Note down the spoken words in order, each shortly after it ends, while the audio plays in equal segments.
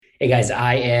Hey guys,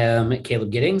 I am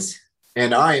Caleb Giddings,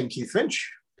 And I am Keith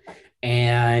Finch.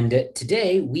 and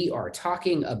today we are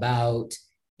talking about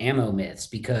ammo myths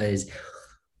because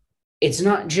it's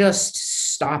not just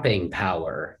stopping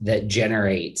power that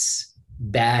generates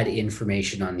bad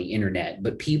information on the internet,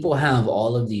 but people have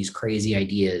all of these crazy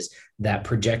ideas that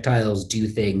projectiles do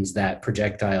things that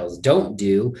projectiles don't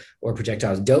do, or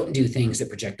projectiles don't do things that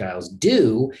projectiles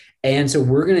do. And so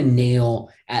we're going to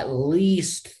nail at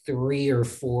least three or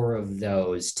four of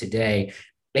those today.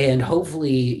 And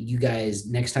hopefully, you guys,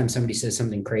 next time somebody says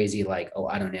something crazy like, oh,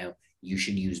 I don't know, you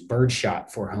should use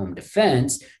birdshot for home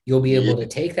defense, you'll be able to Yeah.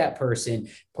 take that person,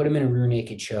 put them in a rear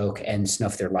naked choke, and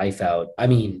snuff their life out. I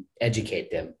mean, educate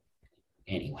them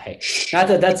anyway. Not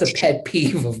that that's a pet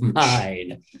peeve of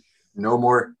mine. No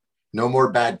more, no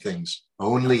more bad things. No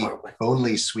Only, more,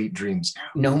 only sweet dreams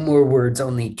no more words,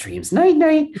 only dreams. Night,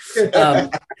 night. now.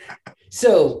 Um,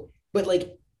 so, but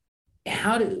like,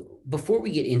 how do before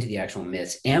we get into the actual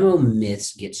myths, ammo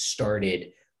myths get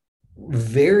started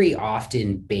very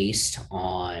often based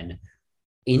on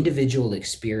individual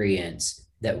experience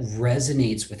that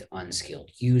resonates with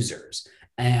unskilled users.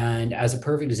 And as a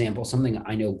perfect example, something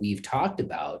I know we've talked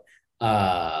about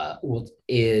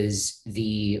is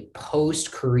the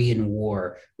post Korean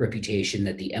War reputation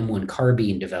that the M1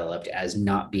 carbine developed as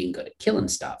not being good at killing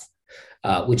stuff,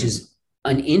 which Mhm. is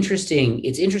an interesting.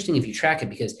 It's interesting if you track it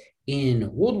because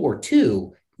in World War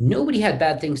II, nobody had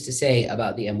bad things to say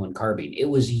about the M1 carbine. It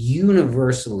was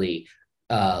universally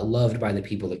loved by the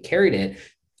people that carried it,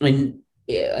 and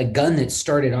a gun that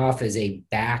started off as a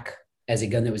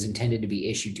gun that was intended to be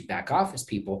issued to back office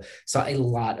people saw a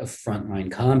lot of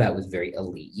frontline combat with very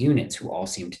elite units who all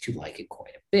seemed to like it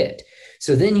quite a bit.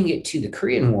 So then you get to the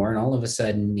Korean War, and all of a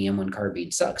sudden the M1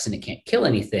 carbine sucks and it can't kill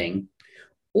anything.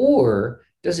 Or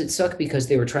does it suck because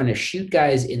they were trying to shoot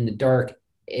guys in the dark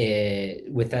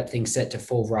with that thing set to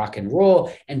full rock and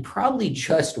roll and probably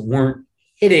just weren't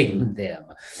hitting them?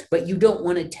 But you don't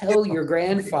want to tell your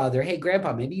grandfather, hey,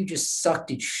 grandpa, maybe you just sucked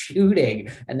at shooting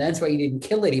and that's why you didn't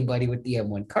kill anybody with the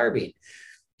M1 carbine.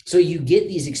 So you get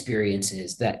these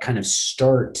experiences that kind of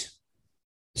start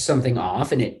something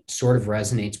off and it sort of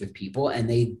resonates with people and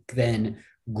they then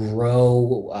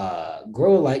grow a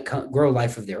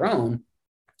life of their own,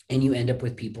 and you end up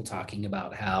with people talking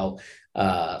about how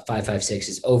 5.56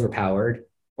 is overpowered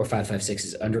or 5.56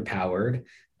 is underpowered,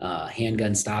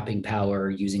 handgun stopping power,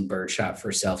 using birdshot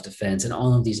for self-defense, and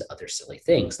all of these other silly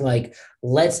things. Like,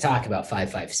 let's talk about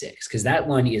 5.56 because that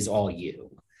one is all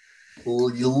you. Well,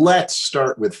 let's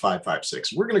start with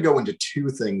 5.56. We're going to go into two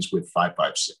things with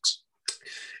 5.56.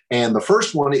 And the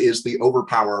first one is the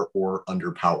overpower or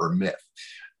underpower myth.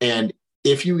 And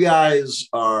if you guys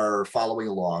are following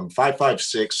along,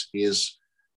 5.56 is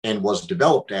and was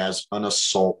developed as an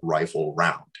assault rifle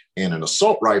round. And an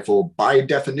assault rifle, by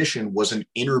definition, was an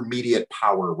intermediate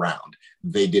power round.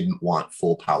 They didn't want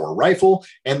full power rifle,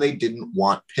 and they didn't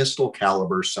want pistol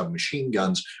caliber submachine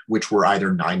guns, which were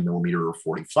either 9mm or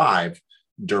 45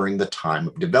 during the time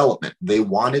of development. They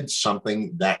wanted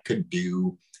something that could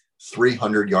do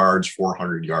 300 yards,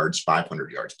 400 yards,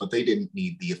 500 yards, but they didn't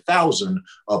need the 1,000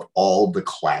 of all the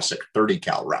classic 30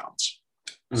 cal rounds.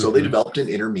 So they Mm-hmm. developed an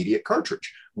intermediate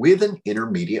cartridge with an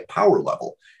intermediate power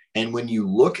level. And when you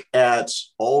look at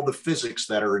all the physics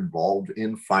that are involved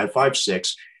in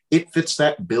 5.56, it fits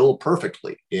that bill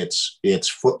perfectly. Its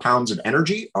foot pounds of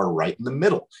energy are right in the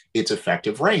middle. Its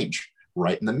effective range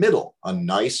right in the middle. A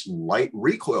nice light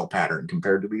recoil pattern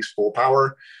compared to these full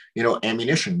power,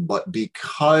 ammunition. But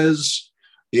because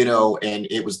and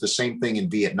it was the same thing in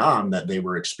Vietnam that they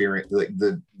were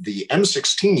experiencing. The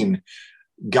M16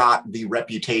 got the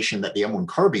reputation that the M1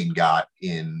 carbine got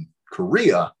in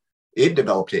Korea. It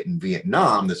developed it in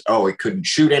Vietnam. It couldn't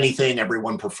shoot anything.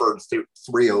 Everyone preferred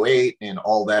 308 and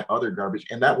all that other garbage.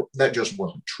 And that just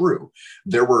wasn't true.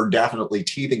 There were definitely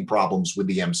teething problems with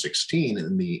the M16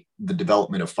 and the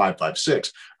development of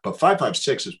 5.56, but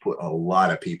 5.56 has put a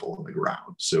lot of people on the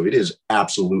ground. So it is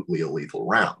absolutely a lethal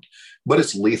round, but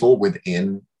it's lethal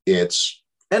within its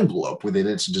envelope, within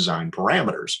its design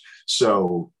parameters.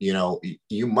 So,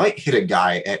 you might hit a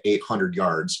guy at 800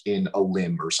 yards in a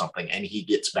limb or something, and he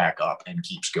gets back up and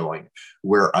keeps going,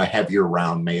 where a heavier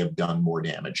round may have done more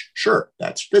damage. Sure,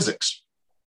 that's physics.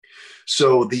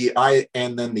 So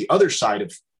and then the other side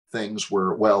of things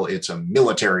were, well, it's a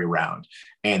military round,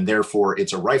 and therefore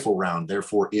it's a rifle round,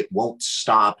 therefore it won't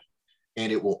stop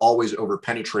and it will always over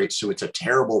penetrate. So it's a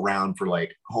terrible round for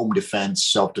like home defense,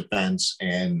 self-defense,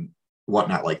 and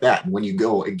whatnot like that. And when you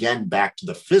go again back to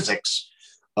the physics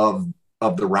of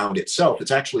the round itself,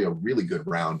 it's actually a really good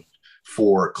round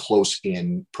for close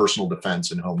in personal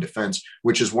defense and home defense,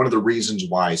 which is one of the reasons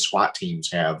why SWAT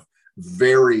teams have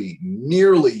very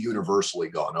nearly universally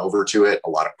gone over to it. A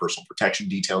lot of personal protection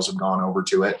details have gone over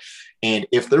to it. And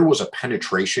if there was a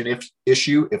penetration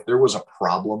issue, if there was a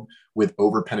problem with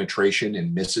over penetration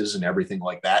and misses and everything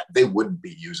like that, they wouldn't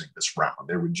be using this round.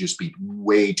 There would just be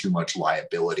way too much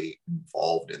liability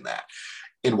involved in that.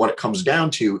 And what it comes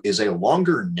down to is a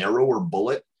longer, narrower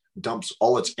bullet dumps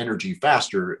all its energy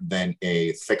faster than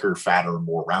a thicker, fatter,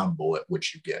 more round bullet,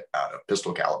 which you get out of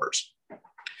pistol calibers.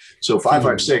 So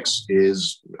 5.56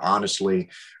 is honestly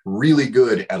really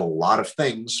good at a lot of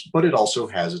things, but it also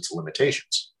has its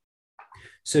limitations.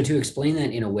 So to explain that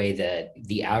in a way that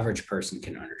the average person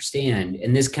can understand,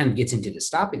 and this kind of gets into the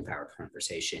stopping power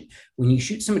conversation, when you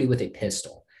shoot somebody with a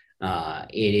pistol,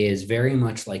 it is very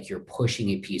much like you're pushing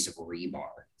a piece of rebar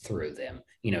through them.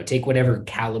 You know, take whatever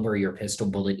caliber your pistol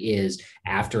bullet is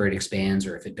after it expands,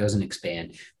 or if it doesn't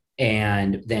expand,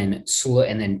 and then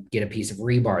get a piece of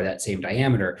rebar that same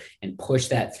diameter and push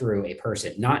that through a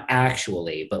person. Not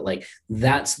actually, but like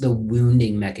that's the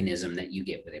wounding mechanism that you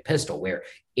get with a pistol, where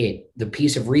the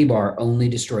piece of rebar only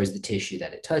destroys the tissue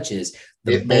that it touches.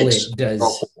 The bullet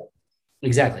does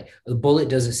exactly. The bullet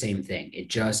does the same thing. It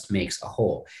just makes a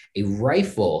hole. A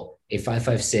rifle, a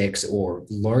 5.56 or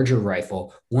larger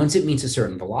rifle, once it meets a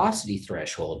certain velocity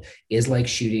threshold, is like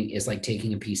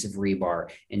taking a piece of rebar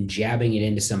and jabbing it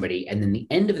into somebody, and then the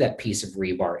end of that piece of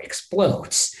rebar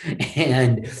explodes.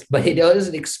 But it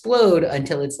doesn't explode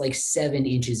until it's like 7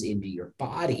 inches into your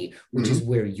body, which is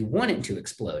where you want it to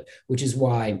explode, which is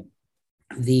why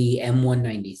the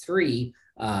M193,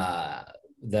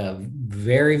 the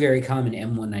very, very common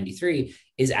M193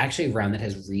 is actually a round that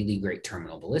has really great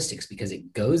terminal ballistics, because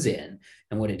it goes in,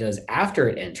 and what it does after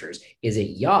it enters is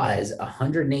it yaws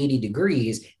 180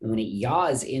 degrees. And when it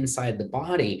yaws inside the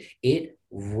body, it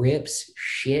rips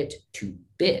shit to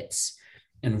bits.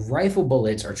 And rifle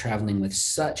bullets are traveling with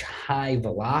such high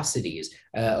velocities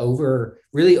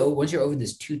once you're over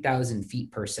this 2,000 feet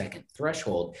per second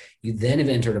threshold, you then have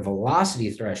entered a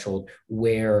velocity threshold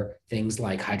where things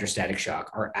like hydrostatic shock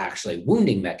are actually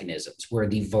wounding mechanisms, where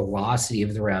the velocity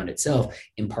of the round itself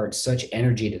imparts such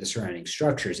energy to the surrounding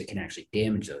structures, it can actually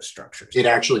damage those structures. It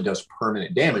actually does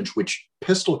permanent damage, which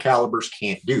pistol calibers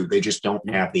can't do. They just don't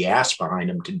have the ass behind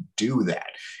them to do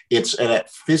that. It's that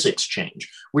physics change,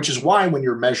 which is why when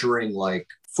you're measuring like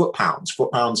foot pounds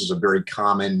is a very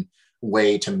common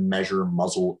way to measure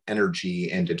muzzle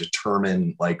energy and to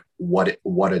determine like what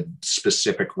a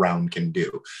specific round can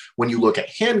do. When you look at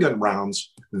handgun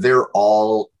rounds, they're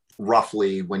all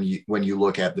roughly, when you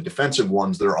look at the defensive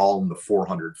ones, they're all in the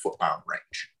 400 foot-pound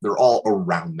range. They're all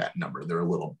around that number. They're a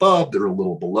little above, they're a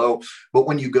little below. But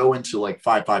when you go into like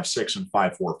 5.56 and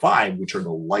 5.45, which are the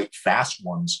light, fast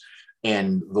ones,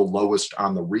 and the lowest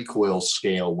on the recoil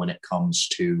scale when it comes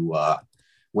to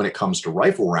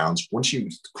rifle rounds, once you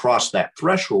cross that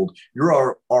threshold,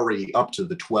 you're already up to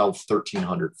the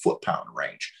 1,1300 foot-pound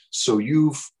range. So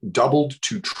you've doubled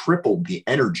to tripled the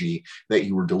energy that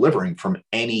you were delivering from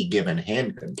any given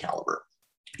handgun caliber.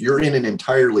 You're in an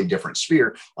entirely different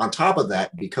sphere. On top of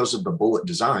that, because of the bullet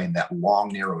design, that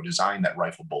long, narrow design that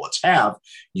rifle bullets have,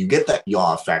 you get that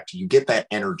yaw effect. You get that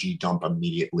energy dump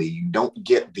immediately. You don't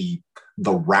get the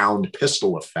round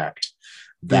pistol effect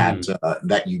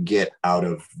that you get out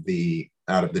of the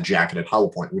jacketed hollow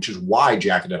point, which is why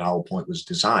jacketed hollow point was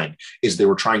designed, is they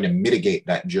were trying to mitigate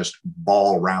that just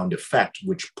ball round effect,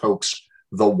 which pokes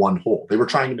the one hole. They were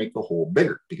trying to make the hole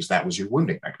bigger because that was your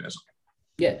wounding mechanism.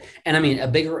 Yeah. And I mean, a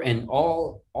bigger and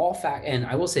and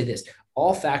I will say this,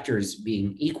 all factors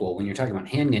being equal, when you're talking about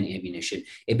handgun ammunition,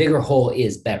 a bigger hole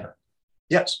is better.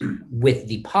 Yes. With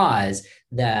the pause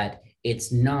that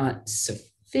it's not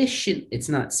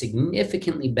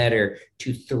significantly better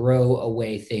to throw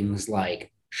away things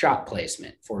like shot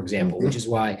placement, for example, which is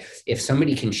why if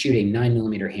somebody can shoot a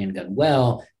 9mm handgun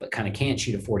well, but kind of can't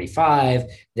shoot a 45,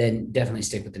 then definitely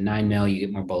stick with the 9mm. You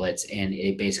get more bullets, and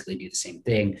it basically do the same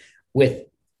thing.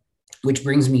 Which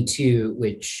brings me to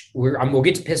we'll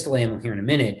get to pistol ammo here in a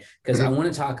minute, because I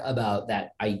want to talk about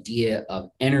that idea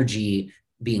of energy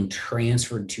being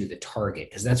transferred to the target,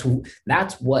 because that's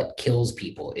what kills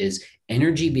people, is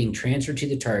energy being transferred to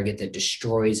the target that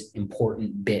destroys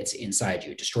important bits inside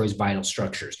you. It destroys vital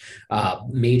structures.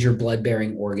 Major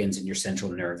blood-bearing organs in your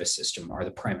central nervous system are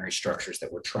the primary structures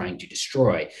that we're trying to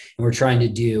destroy. And we're trying to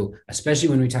do, especially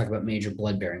when we talk about major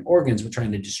blood-bearing organs, we're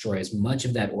trying to destroy as much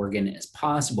of that organ as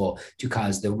possible to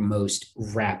cause the most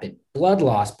rapid blood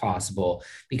loss possible.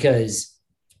 Because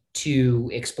to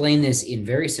explain this in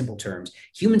very simple terms,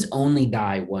 humans only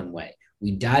die one way.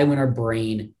 We die when our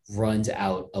brain runs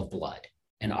out of blood.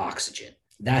 and oxygen.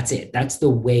 That's it. That's the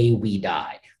way we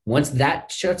die. Once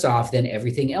that shuts off, then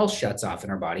everything else shuts off in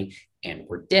our body and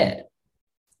we're dead.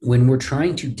 When we're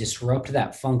trying to disrupt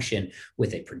that function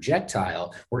with a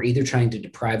projectile, we're either trying to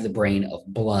deprive the brain of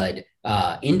blood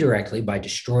indirectly by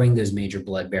destroying those major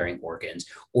blood-bearing organs,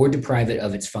 or deprive it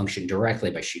of its function directly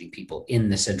by shooting people in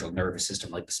the central nervous system,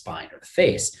 like the spine or the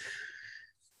face.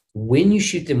 When you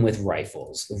shoot them with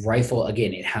rifles, the rifle,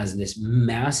 again, it has this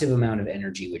massive amount of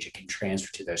energy which it can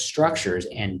transfer to those structures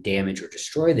and damage or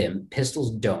destroy them.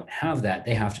 Pistols don't have that.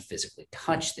 They have to physically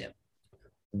touch them.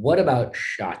 What about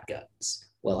shotguns?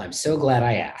 Well, I'm so glad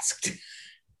I asked.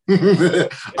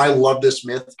 I love this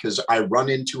myth because I run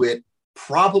into it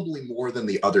probably more than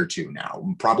the other two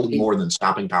now, probably more than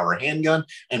stopping power handgun,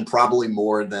 and probably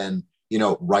more than,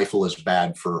 rifle is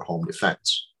bad for home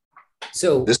defense.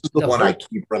 So this is the one I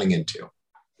keep running into.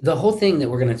 The whole thing that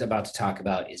we're about to talk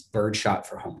about is birdshot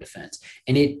for home defense.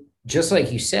 And it, just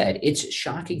like you said, it's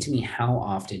shocking to me how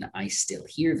often I still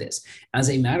hear this.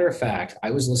 As a matter of fact, I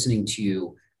was listening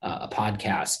to a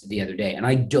podcast the other day, and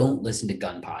I don't listen to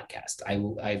gun podcasts.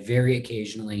 I very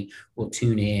occasionally will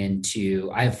tune in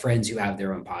to, I have friends who have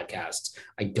their own podcasts.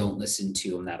 I don't listen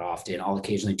to them that often. I'll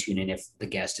occasionally tune in if the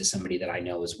guest is somebody that I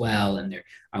know as well, and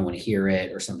I want to hear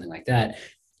it or something like that.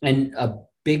 And a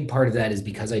big part of that is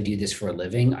because I do this for a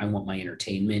living. I want my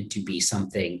entertainment to be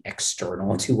something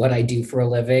external to what I do for a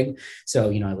living. So,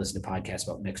 I listen to podcasts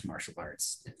about mixed martial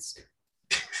arts. It's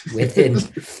within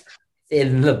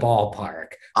in the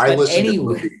ballpark. I listen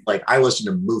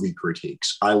to movie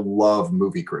critiques. I love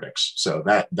movie critics. So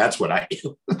that's what I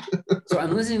do. So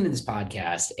I'm listening to this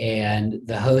podcast, and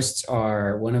the hosts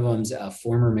are, one of them's a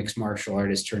former mixed martial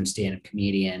artist turned stand-up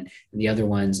comedian, and the other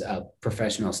one's a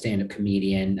professional stand-up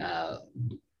comedian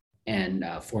and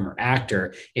former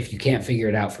actor. If you can't figure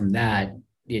it out from that,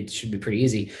 it should be pretty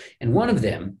easy. And one of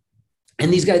them,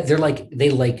 and these guys,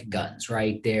 they like guns,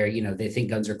 right? They think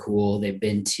guns are cool. They've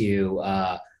been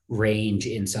to range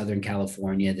in Southern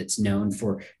California that's known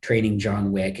for training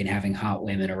John Wick and having hot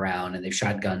women around, and they've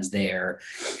shot guns there.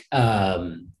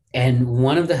 And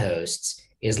one of the hosts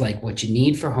is like, what you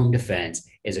need for home defense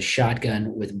is a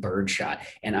shotgun with birdshot.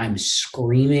 And I'm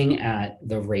screaming at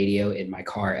the radio in my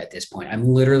car at this point. I'm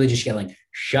literally just yelling,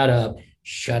 shut up,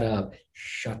 shut up,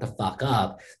 shut the fuck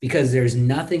up. Because there's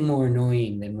nothing more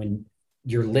annoying than when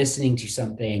you're listening to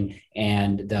something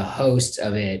and the hosts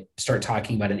of it start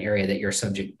talking about an area that you're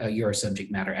a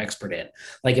subject matter expert in.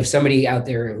 Like if somebody out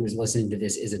there who's listening to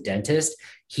this is a dentist,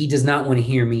 he does not want to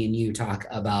hear me and you talk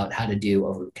about how to do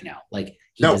a root canal. Like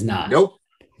he does not. Nope.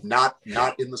 Not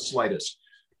in the slightest.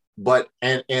 But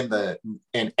and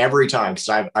every time, because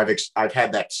I've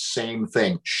had that same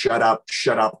thing. Shut up,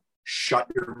 shut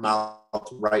your mouth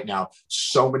right now.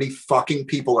 So many fucking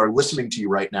people are listening to you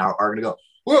right now are gonna go,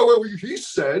 well, he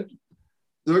said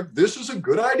this is a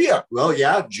good idea. Well,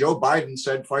 yeah, Joe Biden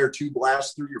said fire 2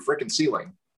 blasts through your freaking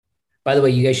ceiling. By the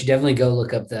way, you guys should definitely go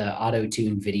look up the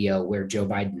auto-tune video where Joe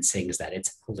Biden sings that.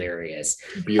 It's hilarious.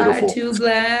 Beautiful. Fire 2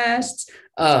 blasts.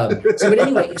 But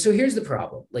anyway, so here's the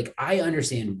problem. Like, I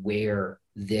understand where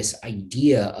this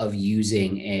idea of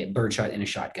using a birdshot in a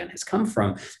shotgun has come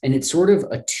from. And it's sort of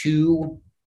a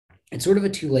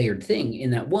two-layered thing in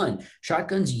that, one,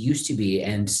 shotguns used to be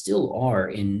and still are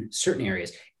in certain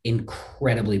areas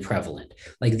incredibly prevalent.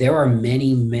 Like there are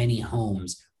many, many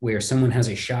homes where someone has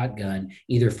a shotgun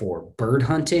either for bird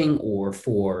hunting or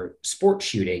for sport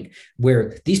shooting,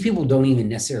 where these people don't even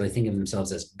necessarily think of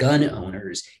themselves as gun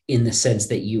owners in the sense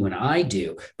that you and I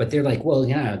do, but they're like, well,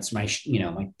 yeah, it's my,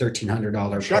 my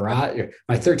 $1,300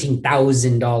 my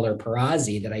 $13,000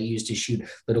 Perazzi that I use to shoot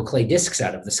little clay discs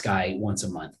out of the sky once a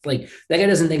month. Like that guy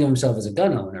doesn't think of himself as a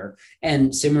gun owner.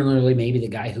 And similarly, maybe the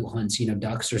guy who hunts,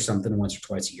 ducks or something once or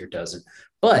twice a year doesn't.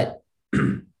 But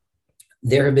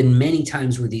there have been many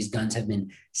times where these guns have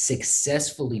been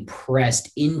successfully pressed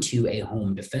into a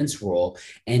home defense role,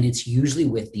 and it's usually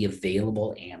with the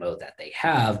available ammo that they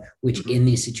have, which in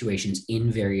these situations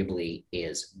invariably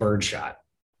is birdshot.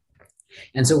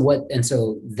 And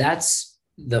so that's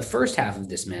the first half of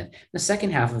this myth. The second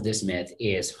half of this myth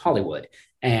is Hollywood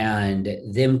and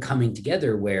them coming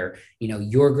together where,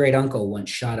 your great uncle once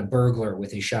shot a burglar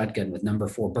with a shotgun with number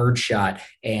 4 birdshot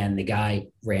and the guy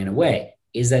ran away.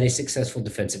 Is that a successful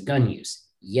defensive gun use?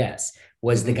 Yes.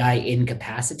 Was the guy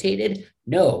incapacitated?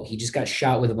 No, he just got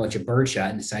shot with a bunch of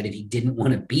birdshot and decided he didn't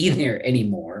want to be there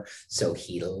anymore. So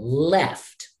he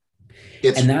left.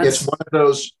 It's one of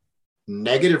those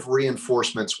negative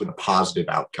reinforcements with a positive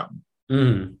outcome.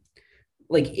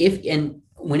 Like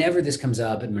whenever this comes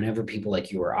up and whenever people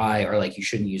like you or I are like, you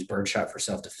shouldn't use birdshot for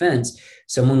self-defense,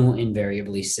 someone will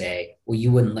invariably say, well,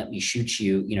 you wouldn't let me shoot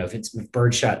you. You know, if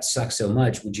birdshot sucks so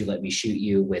much, would you let me shoot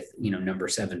you with, you know, number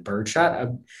 7 birdshot?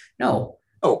 No.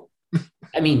 Oh,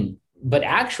 I mean, but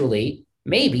actually,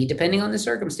 maybe depending on the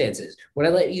circumstances, would I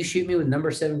let you shoot me with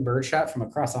number 7 birdshot from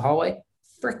across the hallway?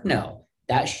 Frick no.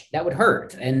 That would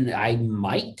hurt and I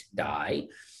might die.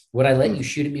 Would I let you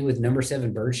shoot at me with number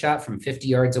 7 birdshot from 50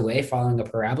 yards away following a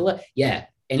parabola? Yeah.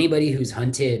 Anybody who's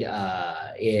hunted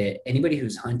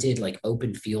like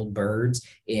open field birds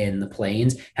in the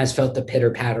plains has felt the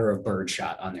pitter patter of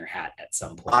birdshot on their hat at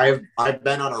some point. I've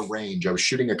been on a range. I was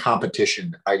shooting a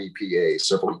competition IDPA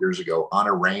several years ago on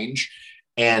a range,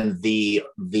 and the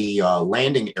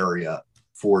landing area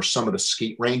for some of the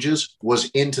skeet ranges was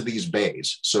into these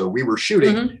bays. So we were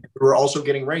shooting. Mm-hmm. We were also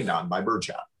getting rained on by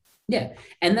birdshot. Yeah.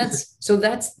 And that's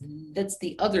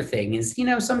the other thing is, you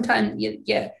know, sometimes,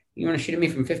 yeah, you want to shoot at me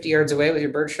from 50 yards away with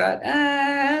your birdshot?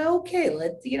 Okay,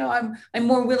 I'm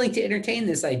more willing to entertain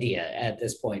this idea at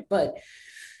this point. But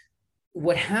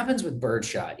what happens with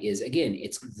birdshot is, again,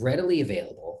 it's readily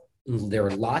available. There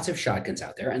are lots of shotguns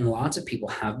out there, and lots of people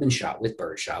have been shot with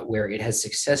birdshot where it has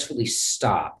successfully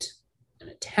stopped an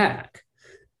attack.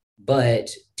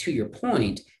 But to your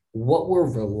point, what we're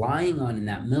relying on in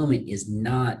that moment is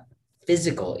not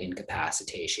physical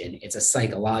incapacitation, it's a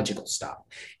psychological stop.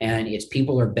 And it's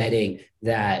people are betting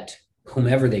that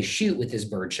whomever they shoot with this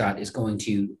birdshot is going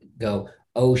to go,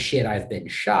 oh shit, I've been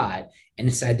shot, and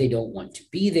decide they don't want to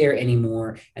be there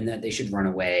anymore and that they should run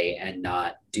away and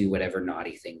not do whatever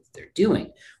naughty thing they're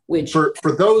doing. Which for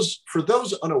those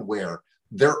unaware,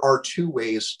 there are 2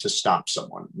 ways to stop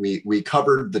someone. We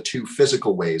covered the 2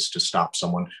 physical ways to stop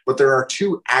someone, but there are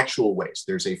 2 actual ways.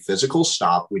 There's a physical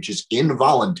stop, which is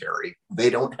involuntary. They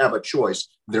don't have a choice.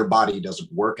 Their body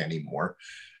doesn't work anymore.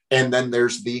 And then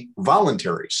there's the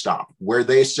voluntary stop, where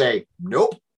they say,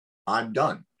 nope, I'm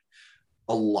done.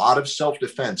 A lot of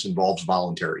self-defense involves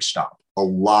voluntary stop. A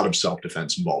lot of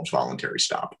self-defense involves voluntary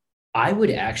stop. I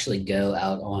would actually go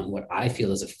out on what I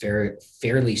feel is a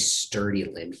fairly sturdy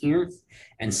limb here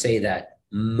and say that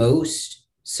most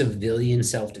civilian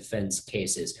self-defense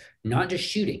cases, not just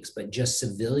shootings, but just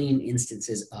civilian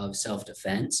instances of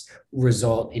self-defense,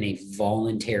 result in a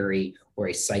voluntary or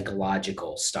a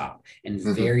psychological stop. And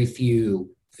very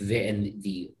few, and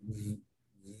the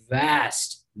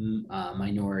vast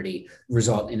minority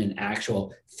result in an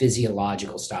actual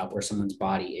physiological stop where someone's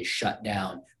body is shut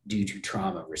down due to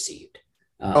trauma received.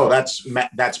 That's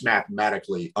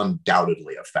mathematically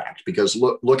undoubtedly a fact, because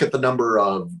look at the number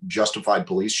of justified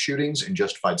police shootings and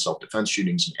justified self-defense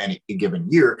shootings in any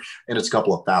given year, and it's a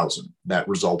couple of thousand that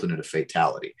resulted in a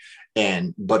fatality.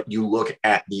 But you look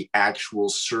at the actual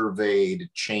surveyed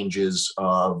changes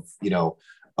of,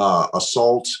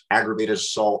 assault, aggravated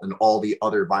assault, and all the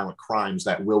other violent crimes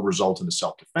that will result in a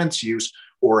self-defense use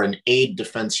or an aid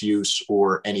defense use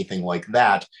or anything like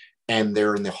that. And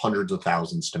they're in the hundreds of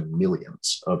thousands to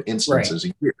millions of instances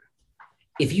a year.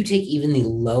 If you take even the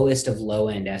lowest of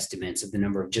low-end estimates of the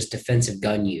number of just defensive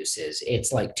gun uses,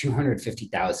 it's like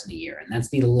 250,000 a year. And that's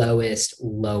the lowest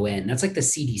low end. That's like the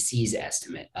CDC's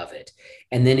estimate of it.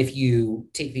 And then if you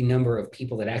take the number of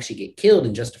people that actually get killed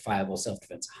in justifiable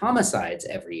self-defense homicides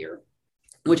every year,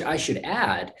 which I should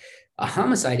add, a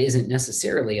homicide isn't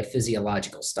necessarily a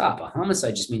physiological stop. A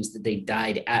homicide just means that they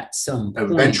died at some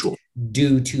point eventually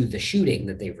due to the shooting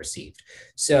that they received.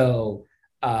 So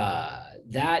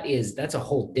that's a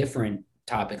whole different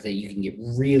topic that you can get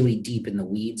really deep in the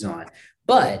weeds on.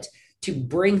 But to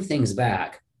bring things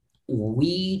back,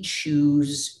 we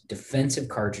choose defensive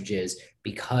cartridges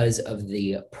because of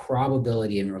the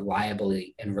probability and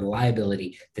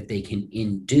reliability that they can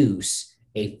induce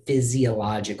a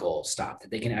physiological stop,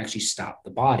 that they can actually stop the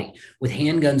body. With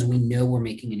handguns, we know we're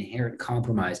making an inherent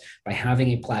compromise by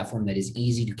having a platform that is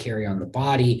easy to carry on the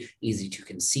body, easy to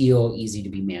conceal, easy to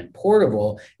be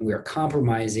man-portable, and we are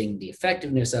compromising the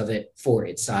effectiveness of it for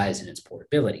its size and its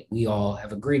portability. We all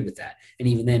have agreed with that. And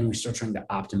even then, we're still trying to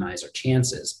optimize our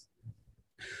chances.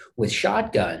 With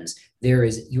shotguns,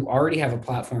 you already have a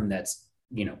platform that's,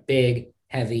 big,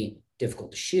 heavy,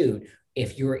 difficult to shoot.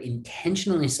 If you're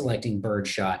intentionally selecting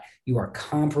birdshot, you are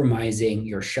compromising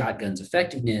your shotgun's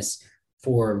effectiveness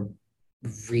for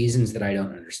reasons that I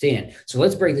don't understand. So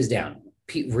let's break this down.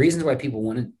 Reasons why people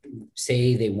want to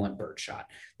say they want birdshot.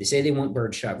 They say they want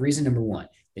birdshot. Reason number 1,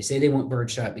 they say they want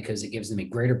birdshot because it gives them a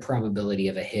greater probability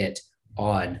of a hit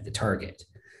on the target,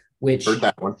 which heard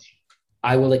that one.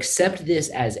 I will accept this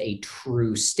as a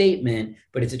true statement,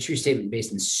 but it's a true statement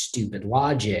based on stupid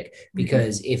logic,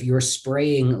 because if you're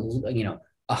spraying,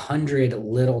 100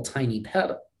 little tiny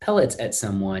pellets at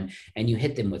someone and you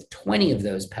hit them with 20 of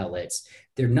those pellets,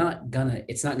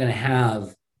 it's not gonna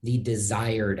have the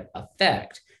desired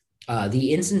effect.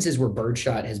 The instances where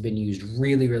birdshot has been used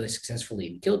really, really successfully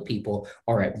and killed people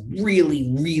are at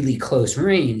really, really close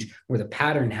range where the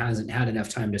pattern hasn't had enough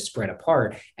time to spread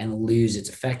apart and lose its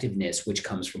effectiveness, which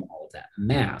comes from all of that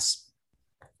mass.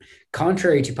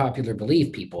 Contrary to popular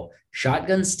belief, people,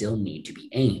 shotguns still need to be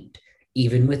aimed,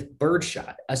 even with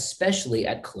birdshot, especially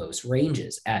at close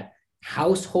ranges. At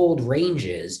household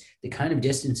ranges, the kind of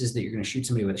distances that you're going to shoot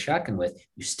somebody with a shotgun with,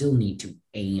 you still need to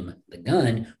aim the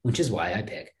gun, which is why I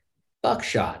pick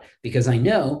buckshot, because I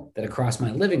know that across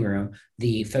my living room,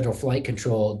 the Federal Flight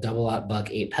Control double-aught buck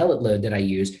 8 pellet load that I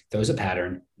use throws a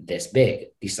pattern this big,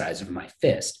 the size of my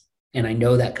fist. And I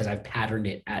know that because I've patterned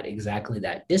it at exactly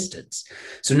that distance.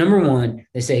 So number one,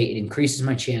 they say it increases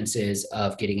my chances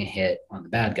of getting a hit on the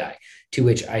bad guy, to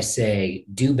which I say,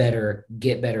 do better,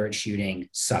 get better at shooting,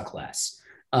 suck less.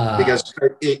 Because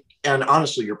and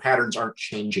honestly, your patterns aren't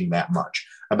changing that much.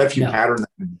 I bet if you pattern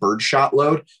the birdshot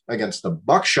load against the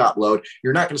buckshot load,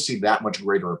 you're not going to see that much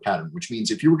greater a pattern, which means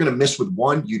if you were going to miss with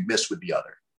one, you'd miss with the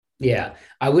other. Yeah,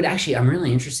 I would actually, I'm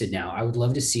really interested now. I would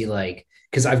love to see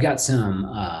because I've got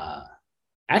some,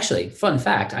 actually, fun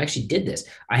fact, I actually did this.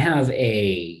 I have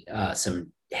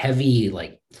some heavy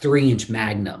 3-inch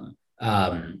Magnum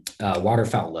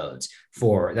waterfowl loads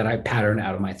that I patterned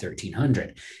out of my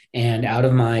 1300 and out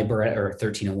of my Beretta, or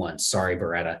 1301, sorry,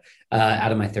 Beretta,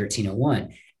 out of my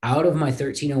 1301. Out of my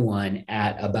 1301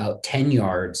 at about 10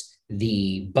 yards,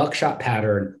 the buckshot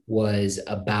pattern was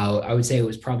about, I would say it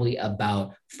was probably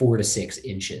about 4 to 6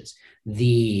 inches.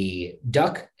 The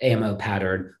duck ammo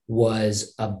pattern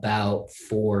was about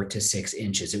 4 to 6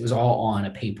 inches. It was all on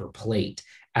a paper plate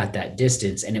at that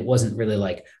distance, and it wasn't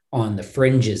really on the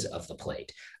fringes of the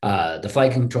plate. The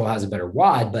Flight Control has a better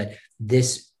wad, but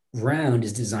this round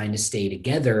is designed to stay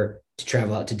together to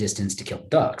travel out to distance to kill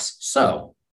ducks.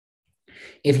 So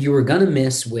if you were going to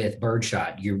miss with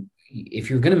birdshot, if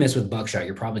you're going to miss with buckshot,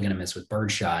 you're probably going to miss with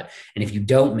birdshot. And if you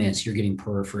don't miss, you're getting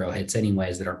peripheral hits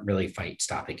anyways that aren't really fight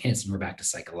stopping hits. And we're back to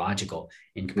psychological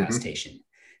incapacitation. Mm-hmm.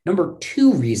 Number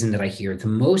 2 reason that I hear the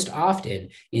most often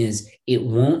is it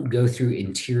won't go through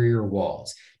interior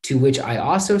walls, to which I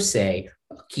also say,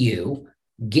 fuck you,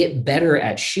 get better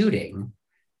at shooting.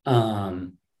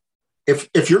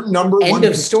 If your number one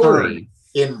concern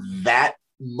in that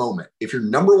moment, if your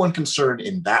number one concern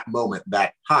in that moment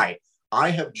that, hi, I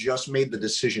have just made the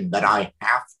decision that I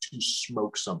have to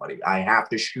smoke somebody, I have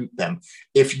to shoot them.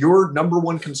 If your number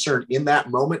one concern in that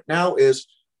moment now is,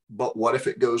 but what if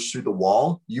it goes through the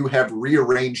wall? You have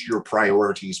rearranged your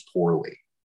priorities poorly.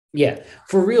 Yeah,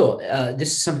 for real.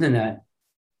 This is something that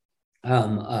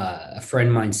a friend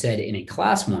of mine said in a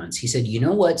class once. He said, you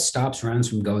know what stops rounds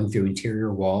from going through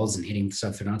interior walls and hitting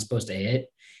stuff they're not supposed to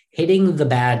hit? Hitting the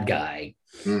bad guy.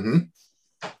 Mm-hmm.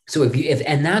 So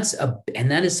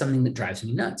that is something that drives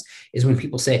me nuts, is when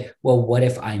people say, well, what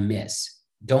if I miss?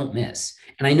 Don't miss.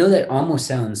 And I know that almost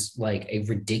sounds like a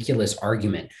ridiculous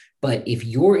argument, but if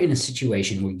you're in a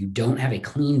situation where you don't have a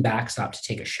clean backstop to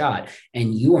take a shot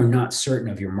and you are not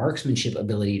certain of your marksmanship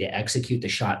ability to execute the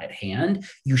shot at hand,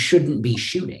 you shouldn't be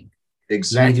shooting.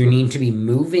 Exactly. You either need to be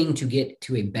moving to get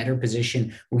to a better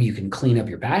position where you can clean up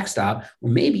your backstop, or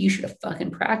maybe you should have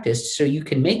fucking practiced so you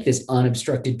can make this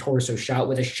unobstructed torso shot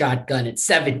with a shotgun at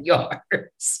 7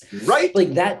 yards. Right.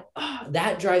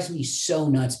 That drives me so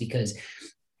nuts, because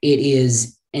it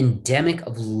is endemic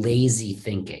of lazy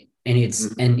thinking. And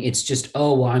it's just,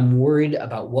 well, I'm worried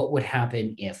about what would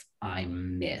happen if I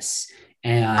miss.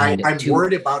 And I'm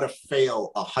worried about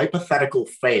a hypothetical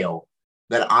fail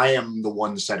that I am the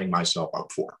one setting myself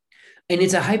up for. And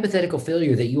it's a hypothetical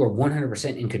failure that you are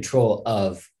 100% in control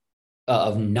of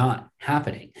not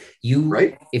happening.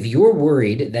 Right? If you're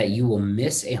worried that you will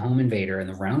miss a home invader and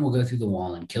the round will go through the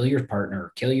wall and kill your partner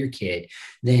or kill your kid,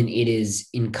 then it is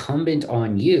incumbent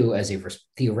on you as a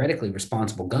theoretically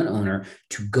responsible gun owner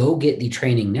to go get the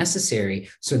training necessary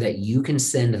so that you can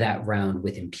send that round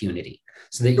with impunity.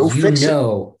 So that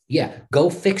go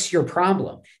fix your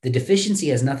problem. The deficiency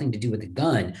has nothing to do with the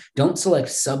gun. Don't select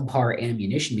subpar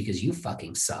ammunition because you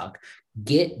fucking suck.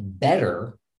 Get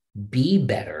better, be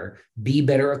better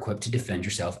equipped to defend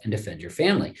yourself and defend your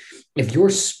family. If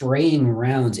you're spraying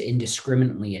rounds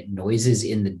indiscriminately at noises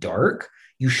in the dark,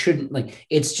 you shouldn't.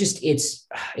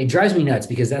 It drives me nuts,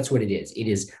 because that's what it is. It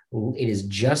is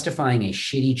justifying a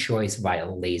shitty choice via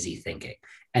lazy thinking.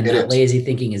 And lazy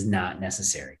thinking is not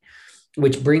necessary.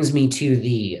 Which brings me to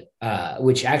the,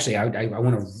 which actually I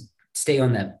want to stay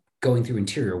on that going through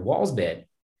interior walls bit.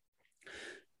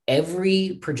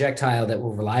 every projectile that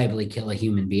will reliably kill a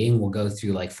human being will go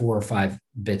through like 4 or 5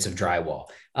 bits of drywall.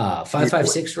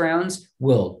 5.56 rounds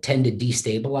will tend to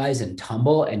destabilize and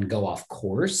tumble and go off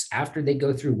course after they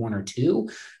go through 1 or 2,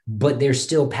 but they're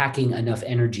still packing enough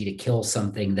energy to kill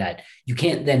something that you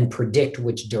can't then predict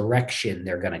which direction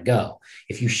they're going to go.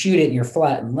 If you shoot it and you're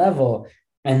flat and level,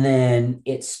 and then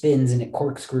it spins and it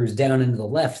corkscrews down into the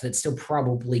left, that's still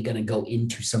probably going to go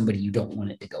into somebody you don't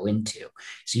want it to go into.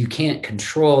 So you can't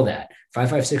control that.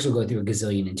 5.56 will go through a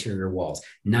gazillion interior walls.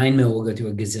 9mm will go through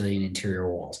a gazillion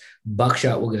interior walls.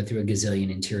 Buckshot will go through a gazillion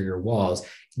interior walls.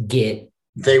 Get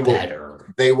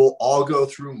better. They will all go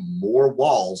through more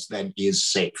walls than is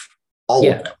safe. All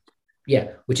of them.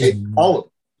 Yeah, which is all of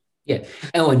them. Yeah.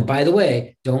 Oh, and by the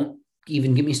way, don't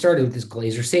even get me started with this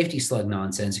glazer safety slug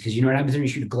nonsense, because you know what happens when you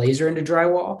shoot a glazer into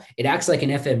drywall? It acts like an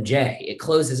FMJ. It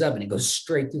closes up and it goes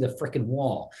straight through the freaking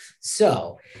wall.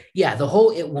 So yeah, the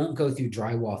whole it won't go through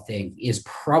drywall thing is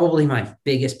probably my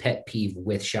biggest pet peeve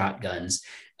with shotguns,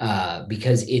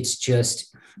 because it's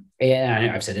just,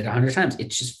 and I've said it 100 times,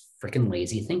 it's just freaking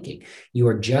lazy thinking. You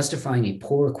are justifying a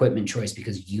poor equipment choice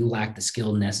because you lack the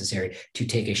skill necessary to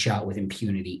take a shot with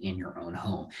impunity in your own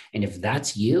home. And if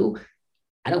that's you,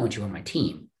 I don't want you on my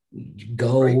team.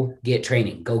 Go get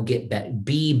training. Go get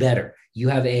be better. You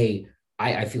have I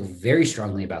feel very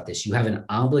strongly about this. You have an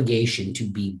obligation to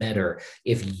be better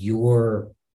if you're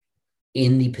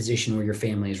in the position where your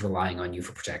family is relying on you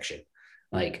for protection.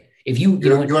 Like if you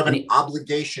have an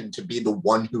obligation to be the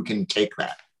one who can take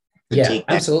that.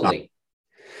 Absolutely.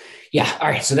 Yeah. All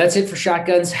right. So that's it for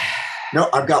shotguns. No,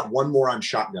 I've got one more on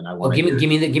shotgun. I want give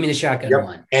me the shotgun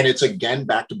one. And it's again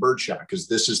back to birdshot, because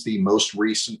this is the most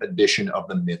recent edition of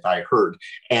the myth I heard,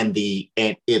 and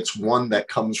it's one that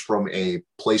comes from a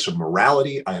place of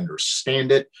morality. I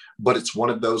understand it, but it's one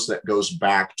of those that goes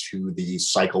back to the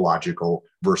psychological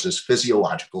versus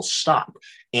physiological stop.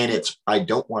 And it's, I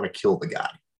don't want to kill the guy,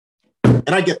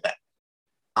 and I get that.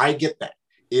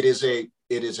 It is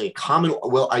a common.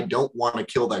 Well, I don't want to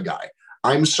kill that guy.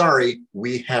 I'm sorry,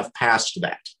 we have passed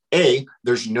that.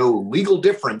 There's no legal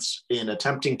difference in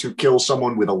attempting to kill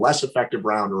someone with a less effective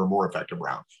round or a more effective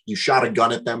round. You shot a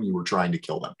gun at them, you were trying to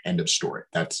kill them. End of story.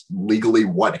 That's legally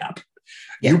what happened.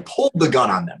 Yeah. You pulled the gun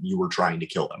on them, you were trying to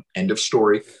kill them. End of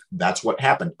story. That's what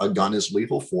happened. A gun is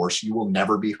lethal force. You will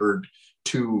never be heard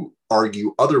to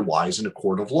argue otherwise in a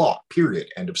court of law, period.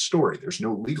 End of story. There's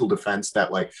no legal defense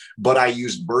that but I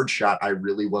used birdshot, I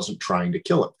really wasn't trying to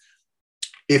kill him.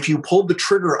 If you pulled the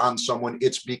trigger on someone,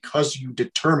 it's because you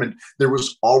determined there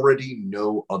was already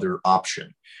no other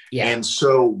option. Yeah. And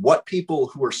so what people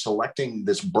who are selecting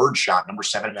this birdshot, number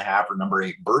 7.5 or number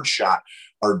 8 birdshot,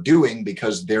 are doing,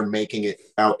 because they're making it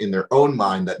out in their own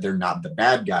mind that they're not the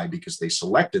bad guy because they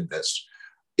selected this,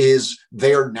 is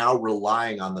they are now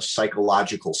relying on the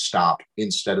psychological stop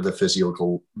instead of the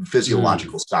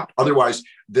physiological stop. Otherwise,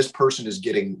 this person is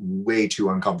getting way too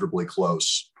uncomfortably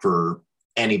close for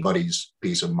anybody's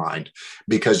peace of mind,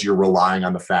 because you're relying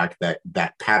on the fact that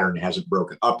that pattern hasn't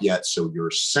broken up yet. So you're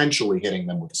essentially hitting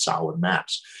them with a solid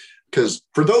mass. Because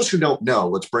for those who don't know,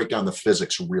 let's break down the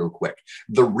physics real quick.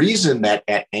 The reason that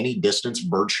at any distance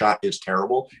birdshot is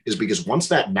terrible is because once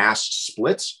that mass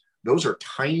splits, those are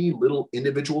tiny little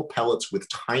individual pellets with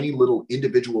tiny little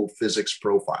individual physics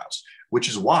profiles, which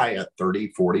is why at 30,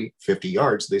 40, 50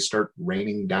 yards, they start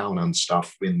raining down on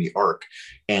stuff in the arc.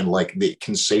 And they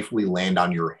can safely land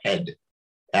on your head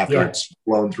after it's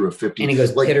blown through a 50. And it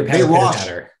goes pitter patter, pitter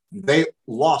patter. They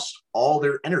lost all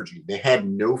their energy. They had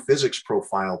no physics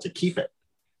profile to keep it.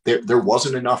 There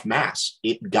wasn't enough mass.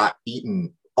 It got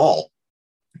eaten all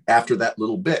after that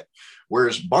little bit.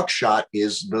 Whereas buckshot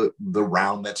is the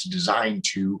round that's designed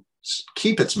to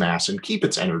keep its mass and keep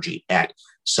its energy at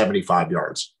 75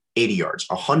 yards, 80 yards,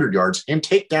 100 yards, and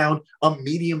take down a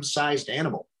medium-sized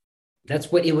animal. That's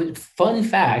what it was. Fun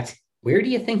fact, where do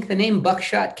you think the name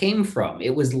buckshot came from?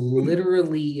 It was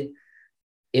originally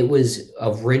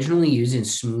used in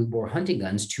smoothbore hunting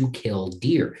guns to kill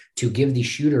deer, to give the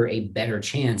shooter a better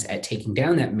chance at taking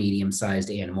down that medium-sized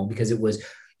animal, because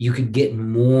you could get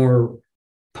more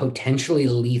potentially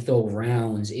lethal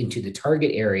rounds into the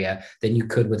target area than you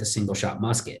could with a single shot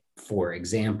musket, for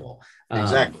example.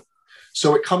 Exactly.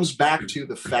 So it comes back to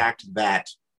the fact that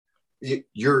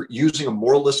you're using a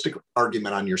moralistic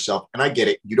argument on yourself. And I get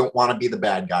it. You don't want to be the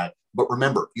bad guy. But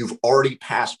remember, you've already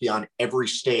passed beyond every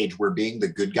stage where being the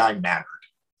good guy mattered.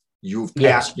 You've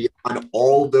passed beyond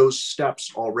all those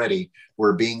steps already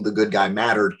where being the good guy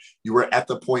mattered. You are at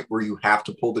the point where you have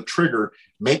to pull the trigger,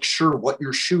 make sure what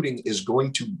you're shooting is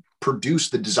going to produce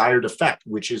the desired effect,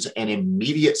 which is an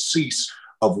immediate cease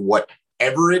of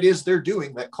whatever it is they're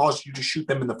doing that caused you to shoot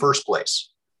them in the first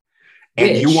place.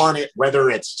 And you Which, want it, whether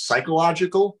it's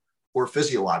psychological or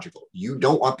physiological, you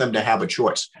don't want them to have a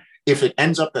choice. If it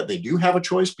ends up that they do have a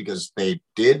choice because they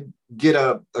did get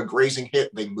a grazing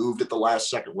hit, they moved at the last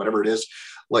second, whatever it is,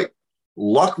 like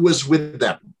luck was with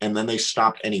them and then they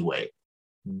stopped anyway.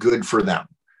 Good for them.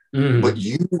 But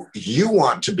you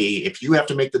want to be, if you have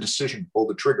to make the decision, pull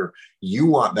the trigger, you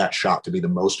want that shot to be the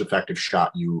most effective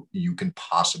shot you can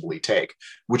possibly take,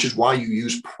 which is why you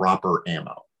use proper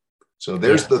ammo. So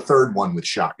there's the third one with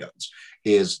shotguns,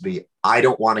 is the I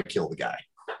don't want to kill the guy.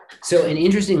 So, and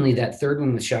interestingly, that third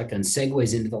one with shotguns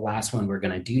segues into the last one we're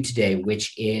going to do today,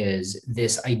 which is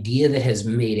this idea that has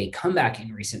made a comeback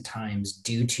in recent times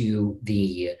due to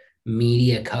the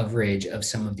media coverage of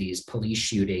some of these police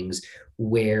shootings,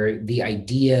 where the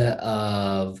idea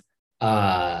of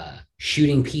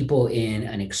shooting people in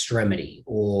an extremity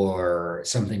or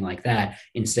something like that,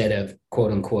 instead of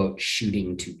quote unquote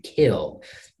shooting to kill.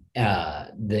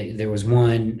 There was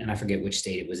one, and I forget which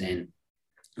state it was in,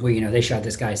 where, you know, they shot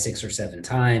this guy 6 or 7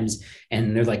 times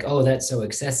and they're like, oh, that's so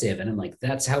excessive. And I'm like,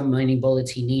 that's how many bullets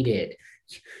he needed.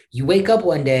 You wake up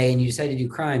one day and you decide to do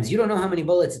crimes. You don't know how many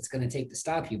bullets it's going to take to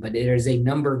stop you, but there's a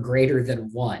number greater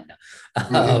than one,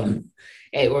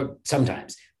 or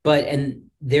sometimes. But,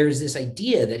 and there's this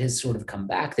idea that has sort of come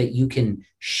back that you can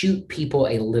shoot people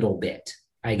a little bit,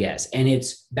 I guess. And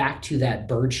it's back to that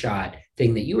birdshot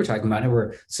thing that you were talking about,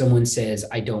 where someone says,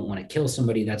 I don't want to kill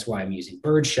somebody, that's why I'm using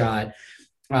birdshot.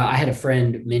 I had a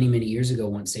friend many, many years ago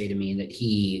once say to me that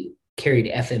he carried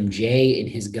FMJ in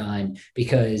his gun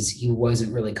because he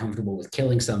wasn't really comfortable with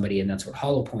killing somebody, and that's what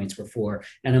hollow points were for.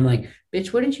 And I'm like,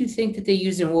 bitch, what did you think that they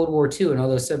used in World War II and all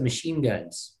those submachine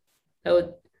guns?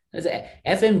 That's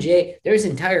FMJ. There's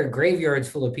entire graveyards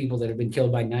full of people that have been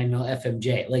killed by 9mm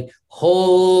FMJ, like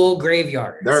whole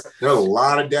graveyards. There are a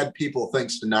lot of dead people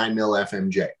thanks to 9mm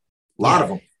FMJ. A lot of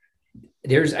them.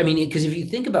 There's, I mean, because if you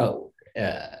think about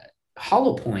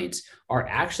hollow points are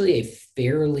actually a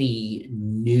fairly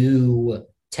new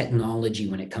technology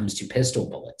when it comes to pistol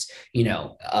bullets, you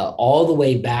know, all the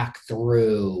way back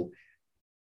through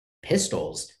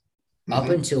pistols up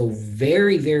until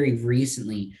very, very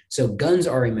recently. So guns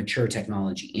are a mature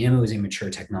technology. Ammo is a mature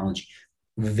technology.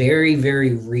 Very,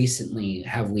 very recently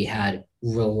have we had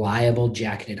reliable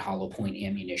jacketed hollow point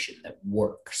ammunition that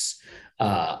works.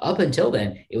 Up until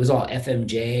then, it was all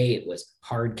FMJ. It was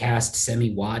hard cast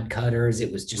semi-wad cutters.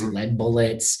 It was just lead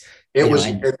bullets.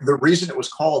 The reason it was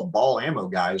called ball ammo,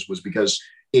 guys, was because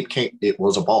it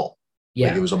was a ball. Yeah.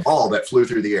 Like, it was a ball that flew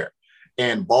through the air.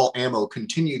 And ball ammo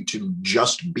continued to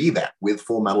just be that with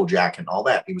full metal jacket and all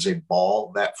that. It was a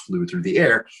ball that flew through the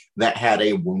air that had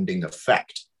a wounding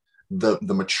effect. The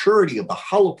maturity of the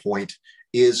hollow point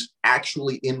is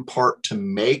actually in part to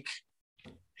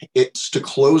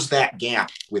close that gap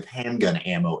with handgun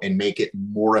ammo and make it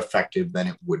more effective than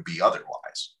it would be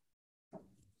otherwise.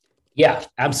 Yeah,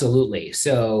 absolutely.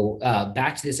 So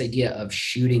back to this idea of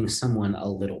shooting someone a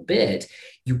little bit,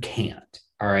 you can't.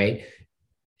 All right.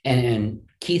 And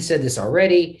Keith said this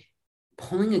already.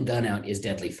 Pulling a gun out is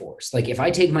deadly force. Like if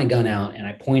I take my gun out and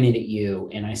I point it at you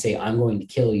and I say, I'm going to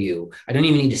kill you, I don't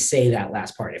even need to say that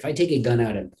last part. If I take a gun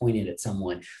out and point it at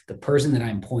someone, the person that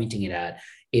I'm pointing it at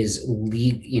is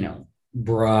not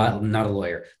a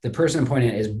lawyer. The person I'm pointing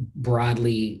at is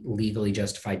broadly legally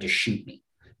justified to shoot me,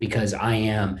 because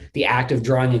the act of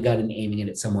drawing a gun and aiming it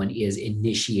at someone is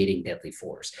initiating deadly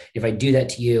force. If I do that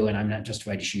to you and I'm not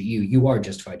justified to shoot you, you are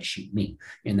justified to shoot me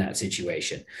in that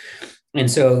situation. And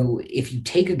so if you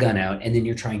take a gun out and then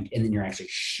you're actually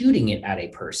shooting it at a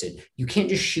person, you can't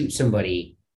just shoot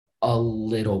somebody a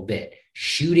little bit.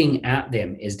 Shooting at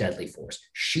them is deadly force.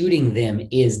 Shooting them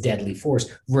is deadly force,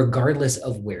 regardless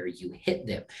of where you hit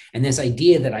them. And this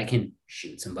idea that I can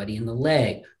shoot somebody in the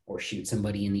leg or shoot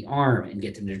somebody in the arm and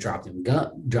get them to drop a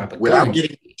gun without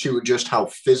getting to just how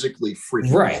physically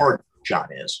freaking hard the shot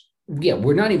is. Yeah,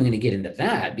 we're not even going to get into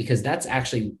that, because that's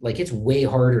actually, like, it's way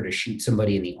harder to shoot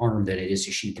somebody in the arm than it is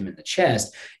to shoot them in the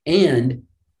chest. And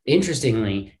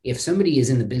interestingly, if somebody is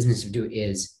in the business of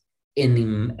is in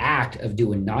the act of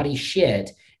doing naughty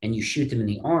shit and you shoot them in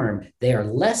the arm, they are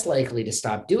less likely to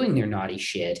stop doing their naughty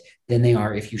shit than they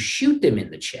are if you shoot them in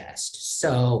the chest.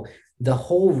 So the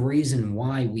whole reason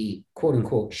why we quote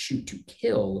unquote shoot to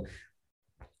kill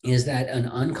is that an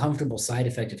uncomfortable side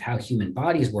effect of how human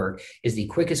bodies work is the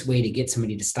quickest way to get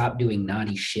somebody to stop doing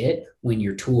naughty shit when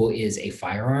your tool is a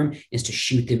firearm is to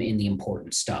shoot them in the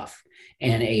important stuff.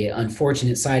 And a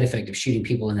unfortunate side effect of shooting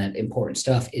people in that important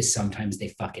stuff is sometimes they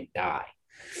fucking die.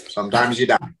 Sometimes you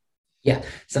die. Yeah.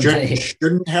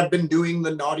 Shouldn't have been doing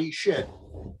the naughty shit,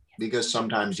 because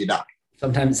sometimes you die.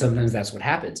 Sometimes that's what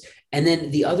happens. And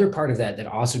then the other part of that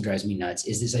also drives me nuts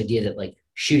is this idea that like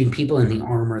shooting people in the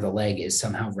arm or the leg is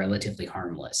somehow relatively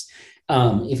harmless.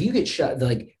 If you get shot,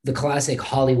 like the classic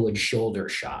Hollywood shoulder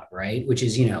shot, right? Which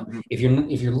is, if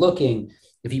you're looking,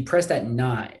 if you press that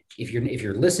notch, if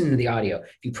you're listening to the audio,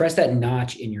 if you press that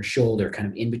notch in your shoulder, kind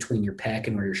of in between your pec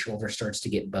and where your shoulder starts to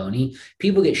get bony,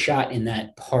 people get shot in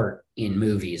that part in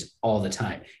movies all the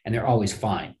time, and they're always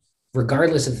fine,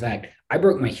 regardless of the fact I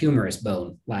broke my humerus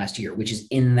bone last year, which is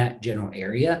in that general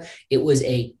area. It was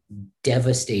a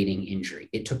devastating injury.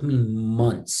 It took me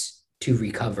months to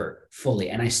recover fully,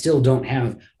 and I still don't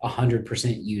have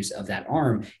 100% use of that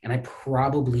arm, and I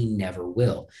probably never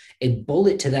will. A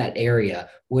bullet to that area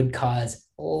would cause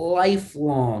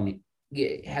lifelong,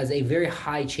 it has a very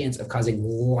high chance of causing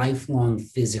lifelong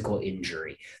physical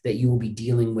injury that you will be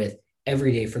dealing with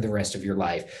every day for the rest of your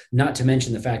life, not to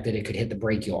mention the fact that it could hit the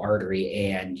brachial artery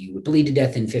and you would bleed to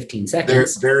death in 15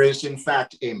 seconds. There is, in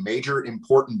fact, a major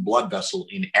important blood vessel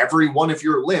in every one of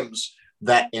your limbs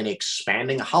that an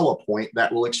expanding hollow point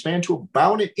that will expand to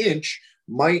about an inch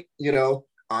might,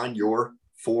 on your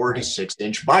 4 to 6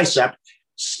 inch bicep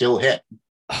still hit.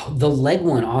 Oh, the leg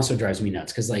one also drives me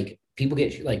nuts because like people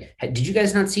get like, did you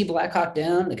guys not see Black Hawk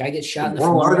Down? The guy gets shot in the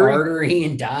femoral artery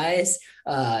and dies.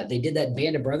 They did that in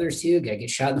Band of Brothers too. Guy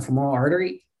gets shot in the femoral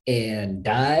artery and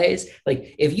dies.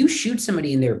 Like if you shoot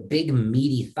somebody in their big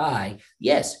meaty thigh,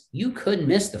 yes, you could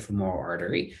miss the femoral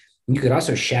artery. You could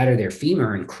also shatter their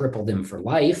femur and cripple them for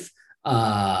life.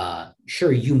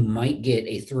 Sure, you might get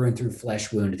a through and through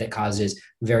flesh wound that causes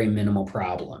very minimal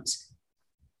problems.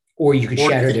 Or you could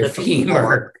shatter their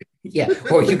femur. Yeah,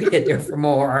 or you could hit their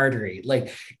femoral artery.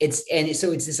 Like it's this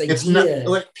idea. It's not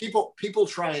like people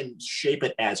try and shape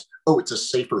it as, oh, it's a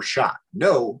safer shot.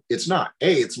 No, it's not.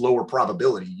 It's lower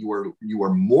probability. You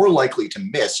are more likely to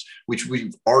miss, which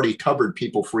we've already covered.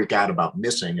 People freak out about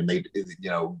missing, and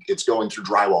it's going through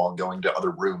drywall and going to other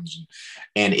rooms,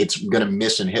 and it's going to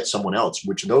miss and hit someone else.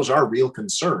 Which those are real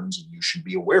concerns, and you should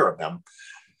be aware of them.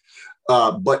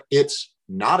 But it's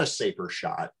not a safer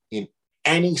shot in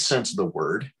any sense of the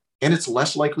word. And it's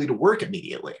less likely to work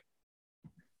immediately.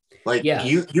 Like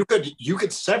you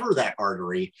could sever that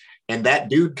artery and that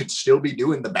dude could still be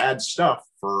doing the bad stuff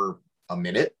for a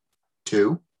minute,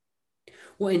 2.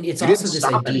 Well, and it's also this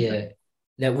idea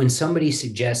that when somebody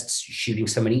suggests shooting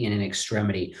somebody in an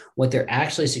extremity, what they're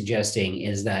actually suggesting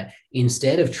is that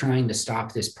instead of trying to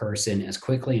stop this person as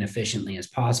quickly and efficiently as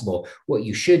possible, what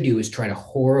you should do is try to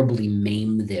horribly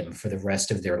maim them for the rest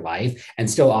of their life and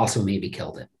still also maybe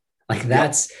kill them. Like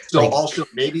that's also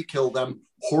maybe kill them,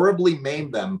 horribly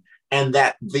maim them, and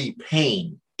that the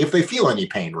pain, if they feel any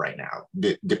pain right now,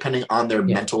 depending on their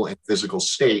mental and physical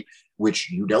state,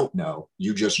 which you don't know,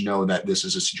 you just know that this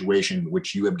is a situation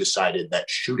which you have decided that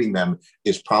shooting them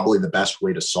is probably the best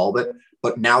way to solve it.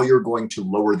 But now you're going to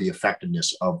lower the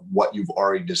effectiveness of what you've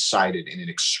already decided in an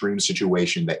extreme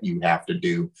situation that you have to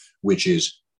do, which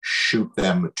is shoot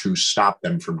them to stop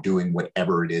them from doing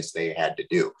whatever it is they had to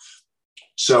do.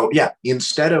 So,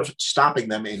 instead of stopping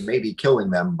them and maybe killing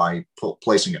them by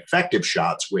placing effective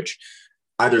shots, which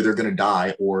either they're going to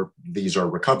die or these are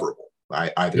recoverable,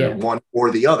 either one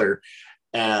or the other.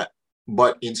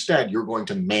 But instead, you're going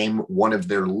to maim one of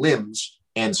their limbs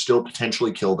and still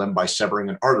potentially kill them by severing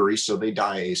an artery. So they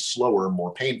die a slower,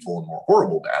 more painful, and more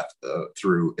horrible death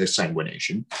through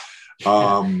exsanguination.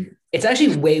 It's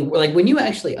actually way like when you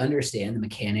actually understand the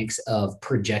mechanics of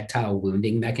projectile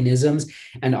wounding mechanisms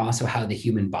and also how the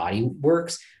human body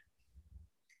works.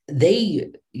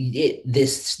 The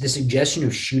suggestion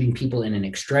of shooting people in an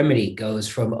extremity goes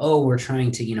from, oh, we're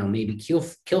trying to, maybe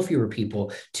kill fewer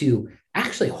people to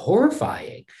actually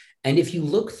horrifying. And if you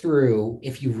look through,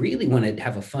 if you really want to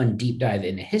have a fun deep dive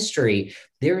into history,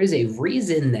 there is a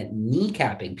reason that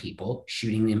kneecapping people,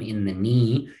 shooting them in the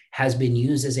knee, has been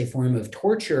used as a form of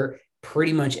torture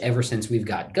pretty much ever since we've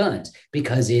got guns,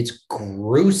 because it's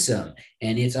gruesome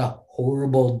and it's a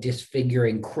horrible,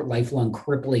 disfiguring, lifelong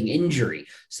crippling injury.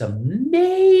 So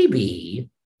maybe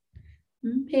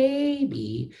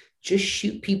just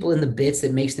shoot people in the bits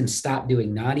that makes them stop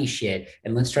doing naughty shit,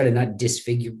 and let's try to not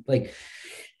disfigure. Like,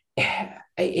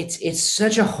 it's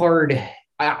such a hard.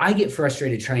 I get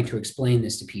frustrated trying to explain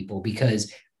this to people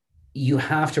because you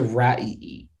have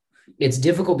to it's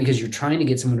difficult because you're trying to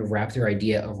get someone to wrap their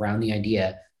head around the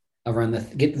idea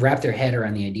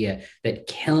that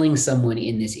killing someone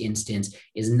in this instance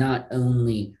is not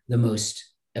only the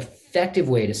most effective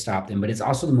way to stop them, but it's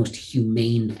also the most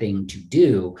humane thing to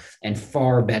do, and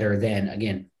far better than,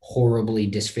 again, horribly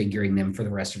disfiguring them for the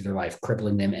rest of their life,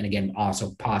 crippling them, and again,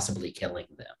 also possibly killing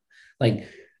them. Like,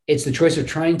 It's the choice of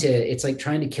it's like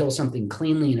trying to kill something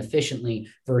cleanly and efficiently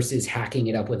versus hacking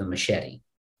it up with a machete.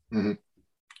 Mm-hmm.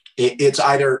 It's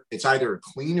either a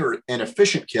clean or an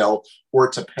efficient kill, or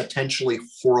it's a potentially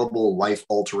horrible,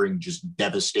 life-altering, just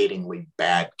devastatingly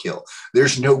bad kill.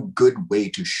 There's no good way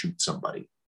to shoot somebody.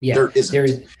 Yeah, There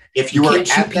isn't. If you you are can't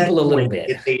shoot at that people a little point,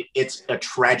 bit. it's a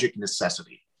tragic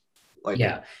necessity. Like,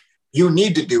 yeah, you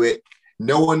need to do it.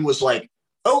 No one was like,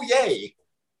 "Oh, yay,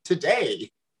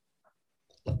 today."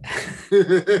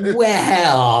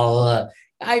 Well,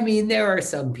 I mean, there are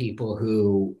some people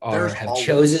who have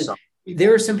chosen.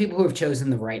 There are some people who have chosen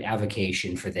the right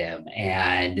avocation for them,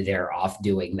 and they're off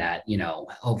doing that,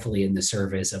 hopefully in the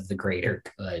service of the greater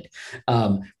good.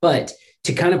 But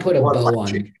to kind of put a bow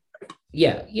on,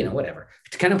 whatever.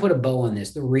 To kind of put a bow on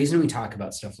this, the reason we talk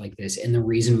about stuff like this and the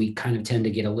reason we kind of tend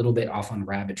to get a little bit off on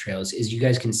rabbit trails is you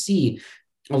guys can see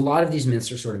a lot of these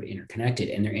myths are sort of interconnected,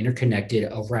 and they're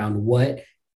interconnected around what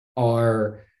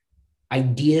are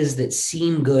ideas that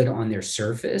seem good on their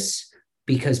surface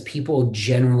because people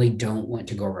generally don't want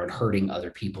to go around hurting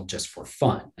other people just for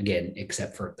fun, again,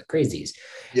 except for the crazies.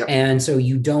 Yep. And so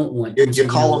you don't want you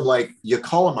call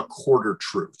them a quarter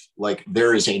truth. Like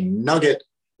there's a nugget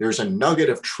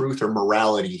of truth or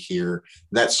morality here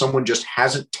that someone just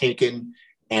hasn't taken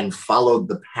and followed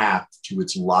the path to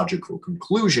its logical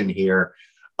conclusion here.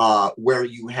 Where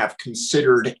you have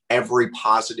considered every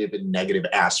positive and negative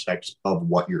aspect of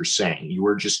what you're saying. You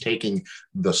are just taking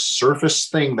the surface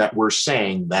thing that we're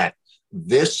saying, that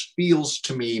this feels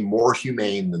to me more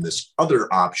humane than this other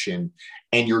option,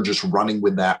 and you're just running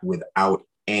with that without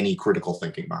any critical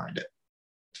thinking behind it.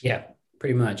 Yeah,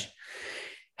 pretty much.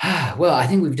 Well, I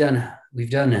think we've done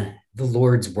the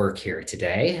Lord's work here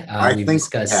today. We've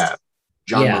discussed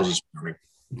John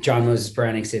Moses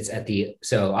Browning sits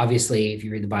so obviously if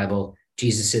you read the Bible,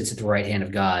 Jesus sits at the right hand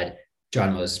of God.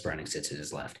 John Moses Browning sits at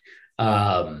his left.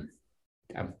 I'm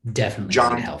definitely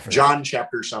going to hell for John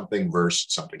chapter something verse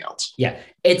something else. Yeah,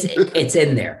 it's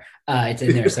in there. It's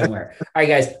in there somewhere. All right,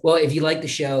 guys. Well, if you like the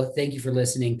show, thank you for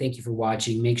listening. Thank you for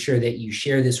watching. Make sure that you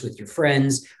share this with your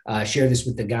friends. Share this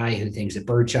with the guy who thinks that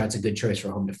birdshot's a good choice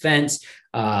for home defense.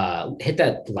 Hit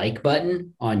that like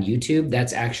button on YouTube.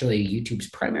 That's actually YouTube's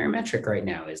primary metric right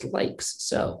now is likes.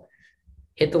 So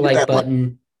hit the like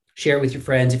button. Share it with your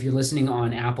friends. If you're listening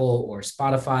on Apple or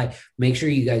Spotify, make sure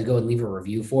you guys go and leave a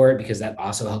review for it because that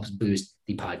also helps boost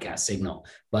the podcast signal.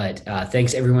 But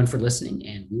thanks everyone for listening,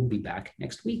 and we will be back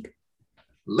next week.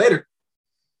 Later.